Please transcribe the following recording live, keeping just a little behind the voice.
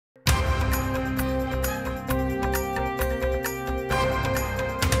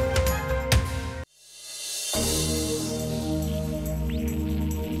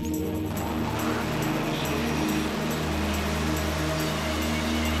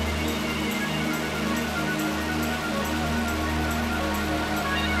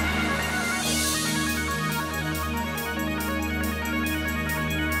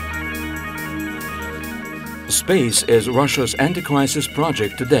Space is Russia's anti-crisis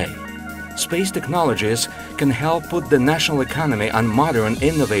project today. Space technologies can help put the national economy on modern,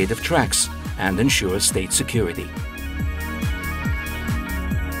 innovative tracks and ensure state security.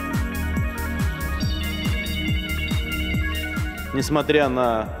 Несмотря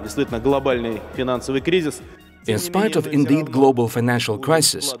на действительно глобальный финансовый кризис, in spite of indeed global financial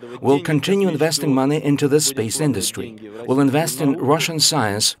crisis, we'll continue investing money into the space industry. We'll invest in Russian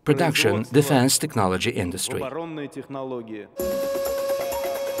science, production, defense technology industry.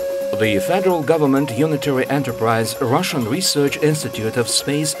 The federal government unitary enterprise Russian Research Institute of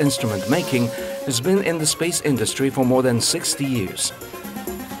Space Instrument Making has been in the space industry for more than 60 years.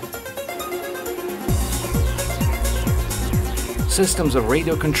 Systems of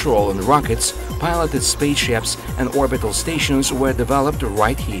radio control and rockets, piloted spaceships and orbital stations were developed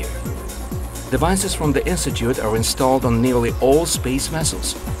right here. Devices from the Institute are installed on nearly all space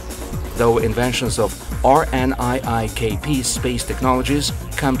vessels, though inventions of RNIIKP space technologies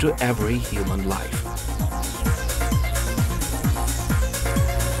come to every human life.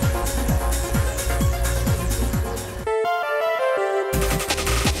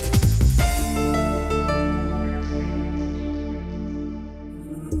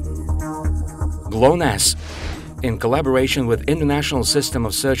 GLONASS, in collaboration with International System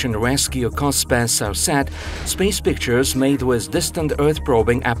of Search and Rescue COSPAS-SARSAT, space pictures made with distant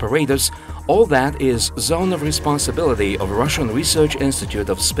Earth-probing apparatus, all that is zone of responsibility of Russian Research Institute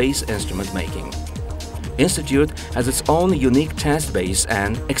of Space Instrument Making. Institute has its own unique test base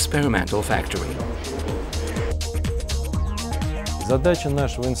and experimental factory. Задача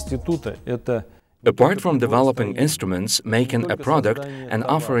нашего института – это apart from developing instruments, making a product, and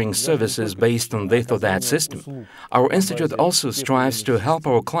offering services based on that system, our institute also strives to help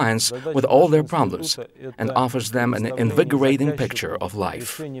our clients with all their problems and offers them an invigorating picture of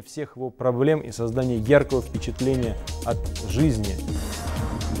life.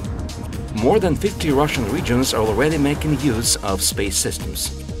 More than 50 Russian regions are already making use of space systems.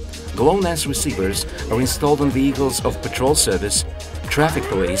 GLONASS receivers are installed on vehicles of patrol service, traffic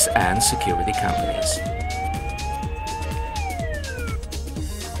police and security companies.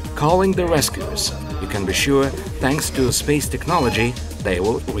 Calling the rescuers, you can be sure, thanks to space technology, they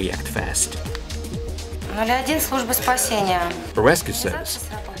will react fast. 01 служба спасения. Rescue service.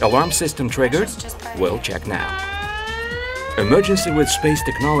 Alarm system triggered? We'll check now. Emergency with space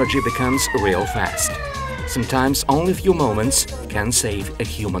technology becomes real fast. Sometimes only a few moments can save a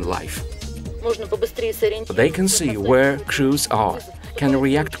human life. They can see where crews are, can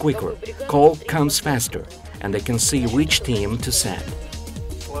react quicker, call comes faster, and they can see which team to send.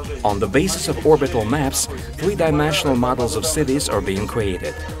 On the basis of orbital maps, three-dimensional models of cities are being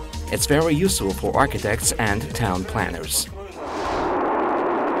created. It's very useful for architects and town planners.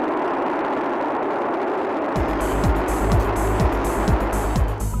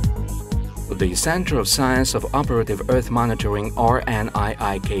 The Center of Science of Operative Earth Monitoring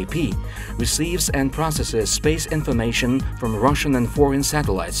RNIIKP receives and processes space information from Russian and foreign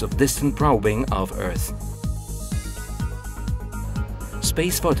satellites of distant probing of Earth.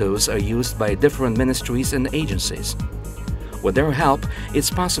 Space photos are used by different ministries and agencies. With their help,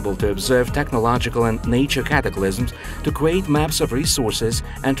 it's possible to observe technological and nature cataclysms, to create maps of resources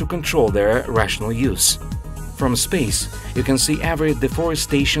and to control their rational use. From space, you can see every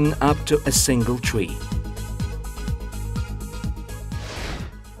deforestation up to a single tree.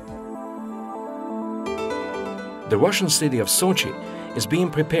 The Russian city of Sochi is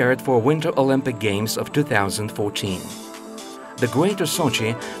being prepared for Winter Olympic Games of 2014. The Greater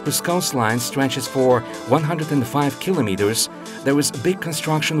Sochi, whose coastline stretches for 105 kilometers, there is big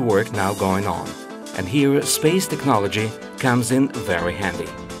construction work now going on. And here space technology comes in very handy.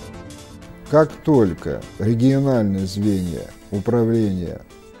 Как только региональные звенья управления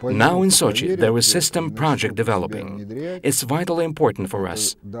Now in Sochi, there is a system project developing. It's vitally important for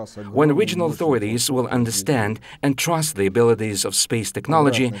us. When regional authorities will understand and trust the abilities of space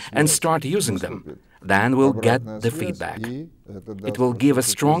technology and start using them, then we'll get the feedback. It will give a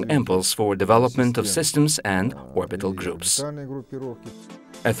strong impulse for development of systems and orbital groups.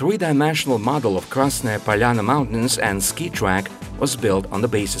 A three-dimensional model of Krasnaya Polyana Mountains and ski track was built on the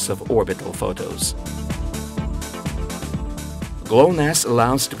basis of orbital photos. GLONASS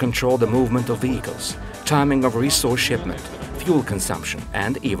allows to control the movement of vehicles, timing of resource shipment, fuel consumption,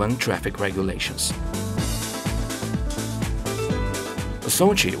 and even traffic regulations.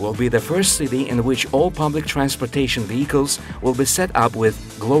 Sochi will be the first city in which all public transportation vehicles will be set up with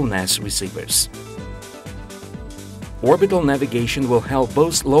GLONASS receivers. Orbital navigation will help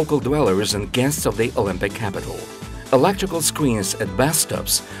both local dwellers and guests of the Olympic capital. Electrical screens at bus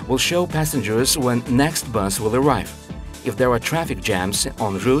stops will show passengers when next bus will arrive, if there are traffic jams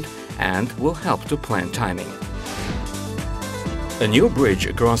en route, and will help to plan timing. A new bridge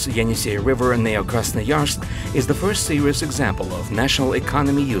across Yenisei River near Krasnoyarsk is the first serious example of national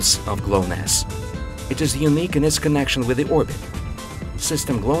economy use of GLONASS. It is unique in its connection with the orbit.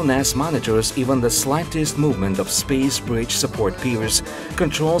 System GLONASS monitors even the slightest movement of space bridge support piers,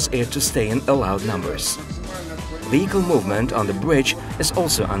 controls it to stay in allowed numbers. Vehicle movement on the bridge is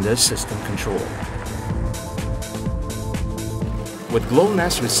also under system control. With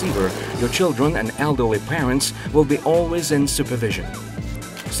GLONASS receiver, your children and elderly parents will be always in supervision.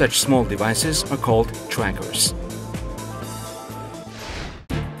 Such small devices are called trackers.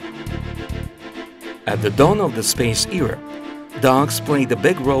 At the dawn of the space era, dogs played a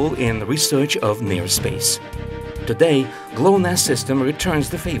big role in research of near space. Today, GLONASS system returns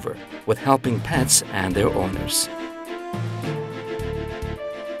the favor with helping pets and their owners.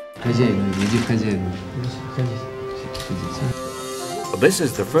 This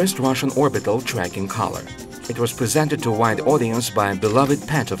is the first Russian orbital tracking collar. It was presented to a wide audience by a beloved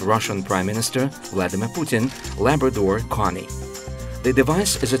pet of Russian Prime Minister Vladimir Putin, Labrador Connie. The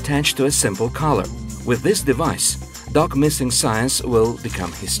device is attached to a simple collar. With this device, dog missing science will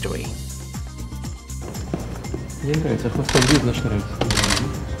become history.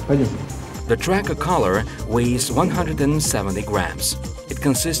 The tracker collar weighs 170 grams. It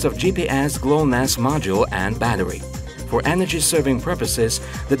consists of GPS GLONASS module and battery. For energy-saving purposes,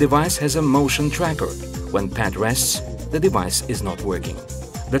 the device has a motion tracker. When pet rests, the device is not working.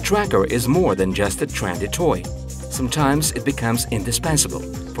 The tracker is more than just a trendy toy. Sometimes it becomes indispensable.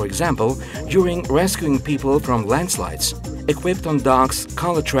 For example, during rescuing people from landslides, equipped on dogs,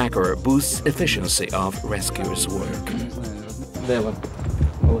 collar tracker boosts efficiency of rescuers' work.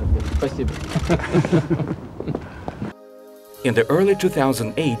 In the early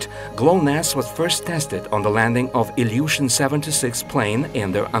 2008, GLONASS was first tested on the landing of Ilyushin 76 plane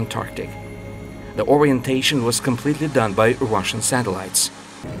in the Antarctic. The orientation was completely done by Russian satellites.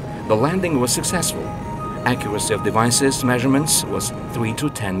 The landing was successful. Accuracy of devices measurements was 3 to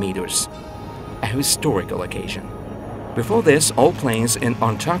 10 meters. A historical occasion. Before this, all planes in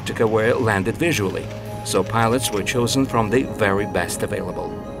Antarctica were landed visually, so pilots were chosen from the very best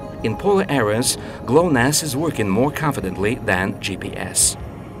available. In polar areas, GLONASS is working more confidently than GPS.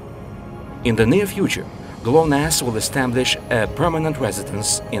 In the near future, GLONASS will establish a permanent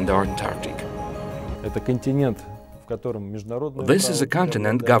residence in the Antarctic. This is a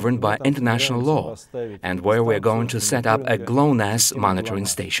continent governed by international law, and where we are going to set up a GLONASS monitoring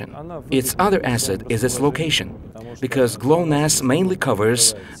station. Its other asset is its location, because GLONASS mainly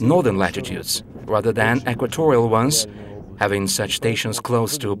covers northern latitudes, rather than equatorial ones. Having such stations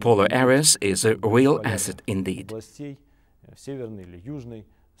close to polar areas is a real asset indeed.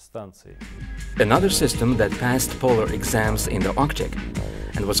 Another system that passed polar exams in the Arctic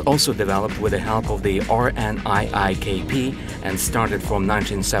and was also developed with the help of the RNIIKP and started from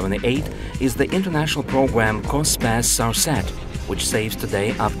 1978 is the international program COSPAS-SARSAT, which saves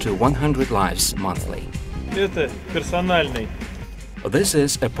today up to 100 lives monthly. This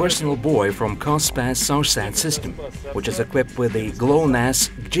is a personal buoy from COSPAS-SARSAT system, which is equipped with a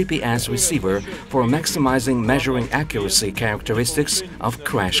GLONASS GPS receiver for maximizing measuring accuracy characteristics of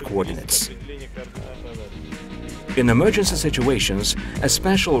crash coordinates. In emergency situations, a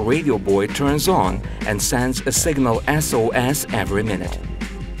special radio buoy turns on and sends a signal SOS every minute.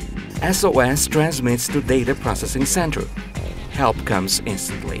 SOS transmits to data processing center. Help comes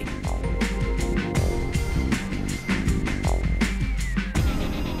instantly.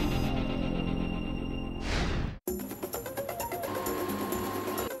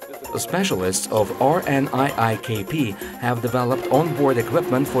 Specialists of RNIIKP have developed onboard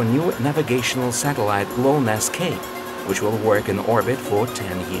equipment for new navigational satellite GLONASS-K, which will work in orbit for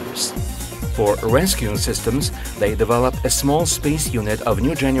 10 years. For rescue systems, they developed a small space unit of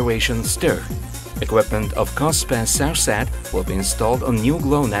new generation STIR. Equipment of COSPAS-SARSAT will be installed on new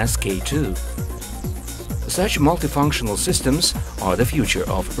GLONASS-K2. Such multifunctional systems are the future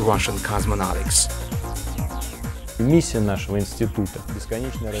of Russian cosmonautics.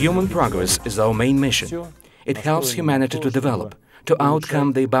 Human progress is our main mission. It helps humanity to develop, to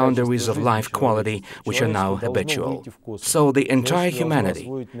outcome the boundaries of life quality which are now habitual. So the entire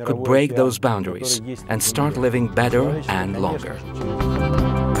humanity could break those boundaries and start living better and longer.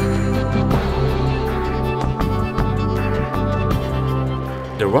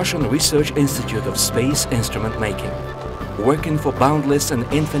 The Russian Research Institute of Space Instrument Making, working for boundless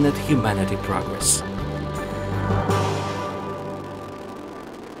and infinite humanity progress.